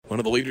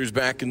of the leaders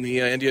back in the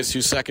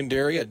NDSU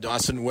secondary.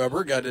 Dawson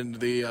Weber got into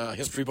the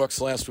history books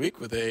last week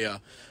with a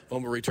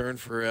fumble return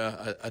for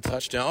a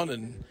touchdown,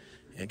 and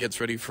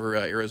gets ready for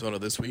Arizona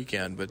this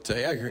weekend. But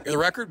you're in the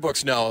record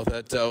books now.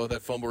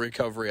 That fumble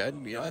recovery.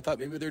 I thought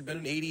maybe there'd been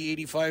an 80,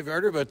 85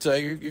 yarder, but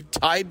you're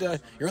tied.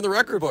 You're in the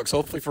record books.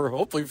 Hopefully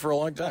for a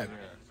long time.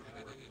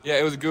 Yeah,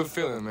 it was a good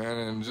feeling, man,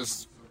 and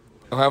just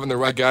having the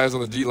right guys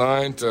on the D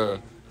line to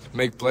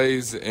make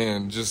plays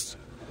and just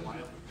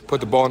put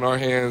the ball in our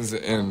hands.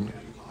 And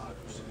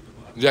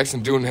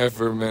Jackson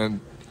Dudenheffer, man,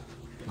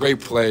 great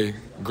play,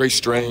 great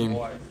strain,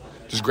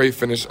 just great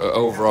finish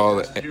overall,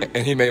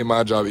 and he made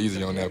my job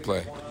easy on that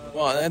play.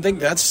 Well, I think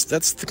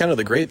that's kind of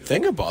the great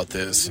thing about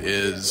this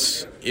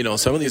is,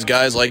 some of these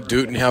guys like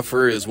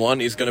Dudenheffer is one.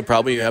 He's going to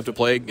probably have to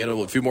play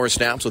a few more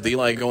snaps with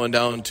Eli going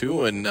down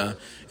too, and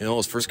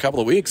those first couple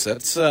of weeks,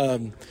 that's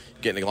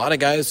getting a lot of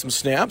guys some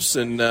snaps,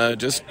 and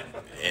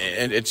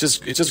it's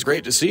just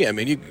great to see. I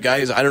mean, you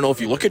guys, I don't know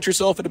if you look at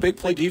yourself at a big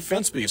play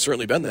defense, but you've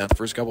certainly been that the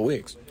first couple of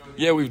weeks.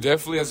 Yeah, we've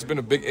definitely. That's been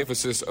a big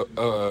emphasis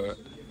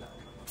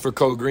for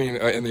Coach Green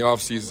in the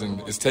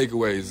offseason is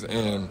takeaways,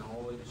 and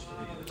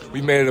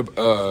we made it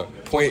a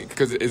point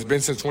because it's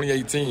been since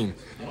 2018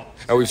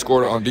 and we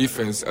scored on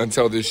defense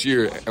until this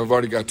year, and we've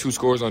already got 2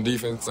 scores on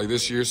defense like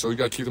this year, so we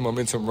got to keep the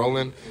momentum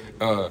rolling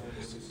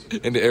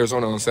into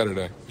Arizona on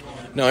Saturday.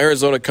 Now,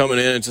 Arizona coming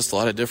in, it's just a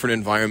lot of different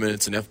environment.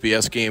 It's an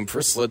FBS game.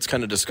 First, let's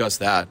kind of discuss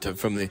that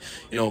from the,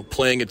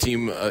 playing a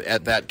team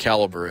at that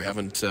caliber.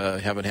 Haven't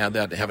had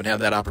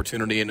that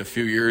opportunity in a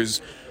few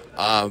years.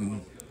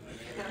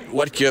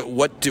 What do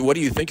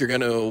you think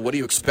what do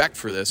you expect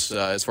for this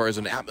as far as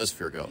an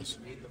atmosphere goes?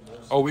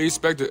 Oh, we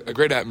expect a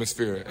great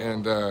atmosphere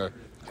and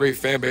great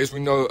fan base.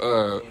 We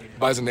know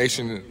Bison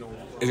Nation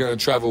is going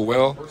to travel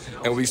well,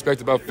 and we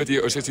expect about 50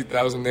 or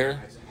 60,000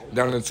 there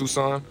down in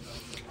Tucson.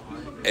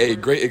 A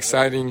great,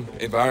 exciting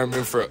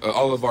environment for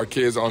all of our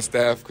kids on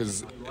staff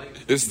because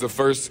this is the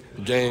first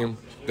game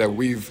that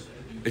we've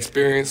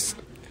experienced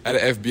at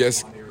an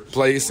FBS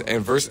place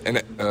and versus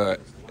an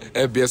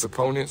FBS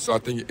opponent. So I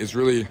think it's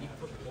really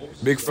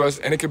big for us,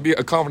 and it could be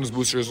a confidence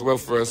booster as well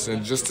for us,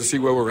 and just to see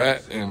where we're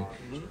at and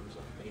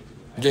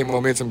gain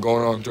momentum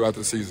going on throughout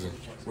the season.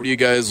 Where do you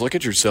guys look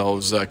at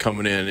yourselves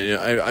coming in?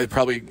 I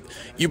probably,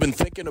 you've been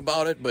thinking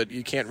about it, but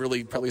you can't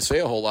really probably say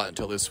a whole lot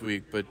until this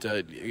week. But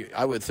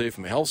I would say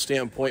from a health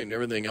standpoint and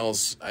everything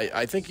else,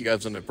 I think you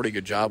guys have done a pretty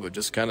good job of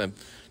just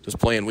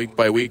playing week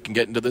by week and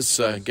getting to this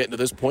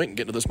point and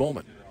getting to this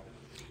moment.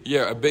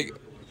 Yeah, a big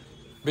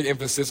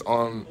emphasis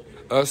on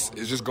us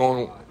is just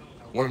want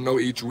to know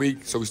each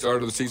week. So we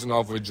started the season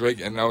off with Drake,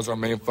 and that was our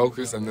main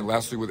focus. And then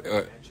last week with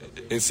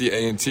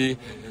NC-A&T.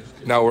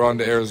 Now we're on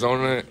to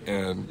Arizona,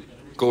 and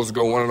goals to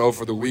go 1-0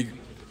 for the week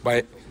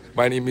by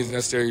any means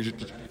necessary to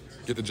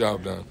get the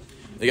job done.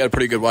 They got a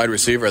pretty good wide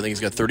receiver. I think he's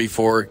got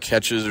 34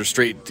 catches or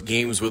straight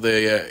games with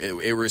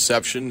a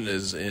reception.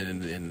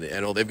 And I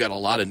know they've got a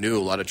lot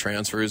of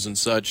transfers and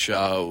such.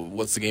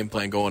 What's the game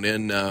plan going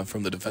in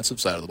from the defensive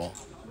side of the ball?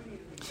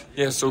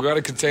 Yeah, so we got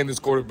to contain this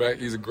quarterback.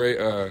 He's a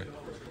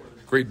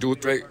great dual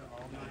threat.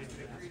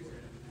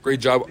 Great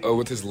job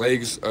with his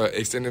legs,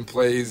 extending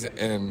plays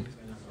and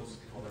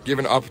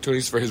giving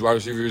opportunities for his wide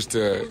receivers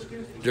to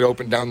get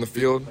open down the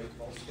field.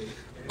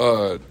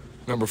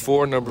 Number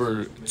 4,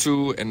 number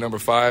 2, and number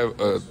 5,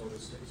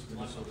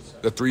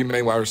 the 3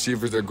 main wide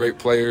receivers, they're great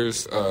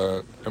players.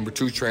 Number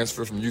 2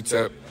 transfer from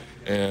UTEP,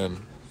 and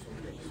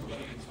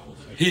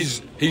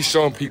he's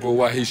shown people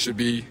why he should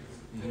be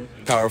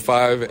Power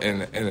 5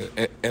 and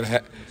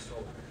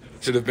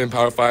should have been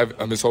Power 5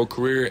 his whole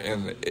career.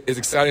 And it's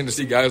exciting to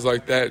see guys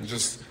like that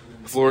just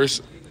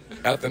flourish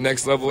at the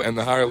next level and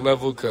the higher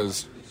level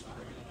because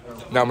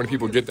not many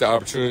people get the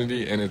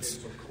opportunity, and it's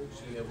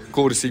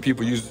cool to see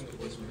people use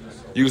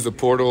the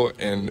portal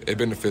and it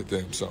benefit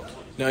them. So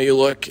now you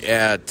look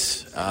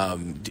at,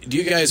 do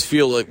you guys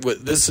feel like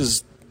this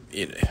is?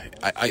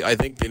 I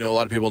think a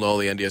lot of people know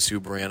the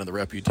NDSU brand and the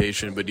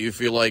reputation, but do you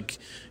feel like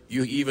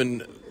you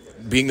even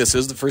being this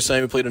is the first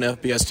time you played an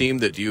FBS team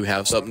that you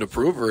have something to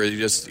prove, or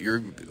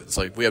it's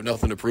like we have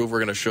nothing to prove, we're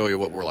going to show you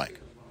what we're like?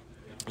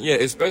 Yeah,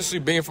 especially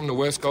being from the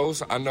West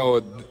Coast, I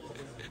know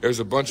there's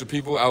a bunch of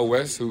people out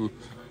west who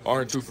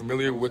aren't too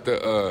familiar with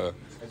the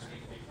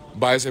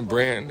Bison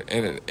brand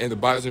and the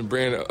Bison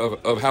brand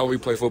of how we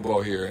play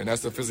football here, and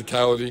that's the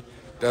physicality,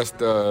 that's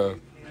the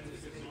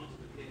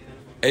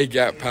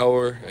A-gap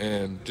power,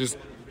 and just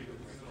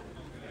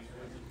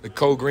the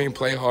Coach Green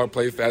play hard,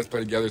 play fast, play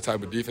together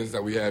type of defense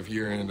that we have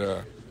here. And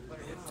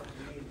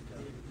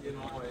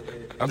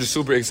I'm just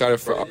super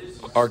excited for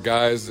our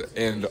guys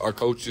and our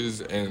coaches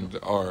and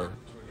our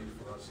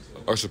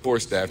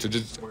support staff to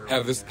just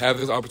have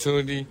this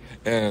opportunity.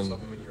 And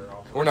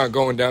we're not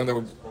going down there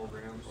with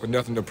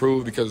nothing to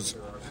prove because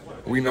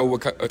we know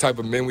what type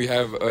of men we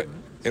have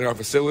in our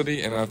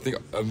facility. And I think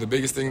the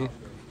biggest thing,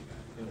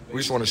 we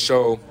just want to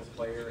show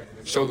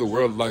the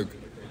world like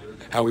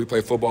how we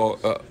play football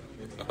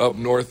up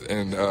north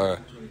and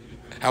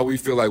how we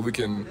feel like we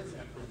can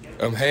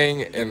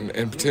hang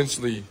and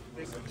potentially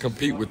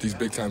compete with these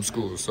big time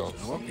schools. So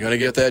You're going to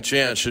get that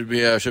chance. Should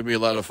be a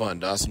lot of fun.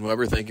 Dawson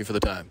Weber, thank you for the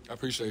time. I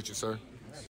appreciate you, sir.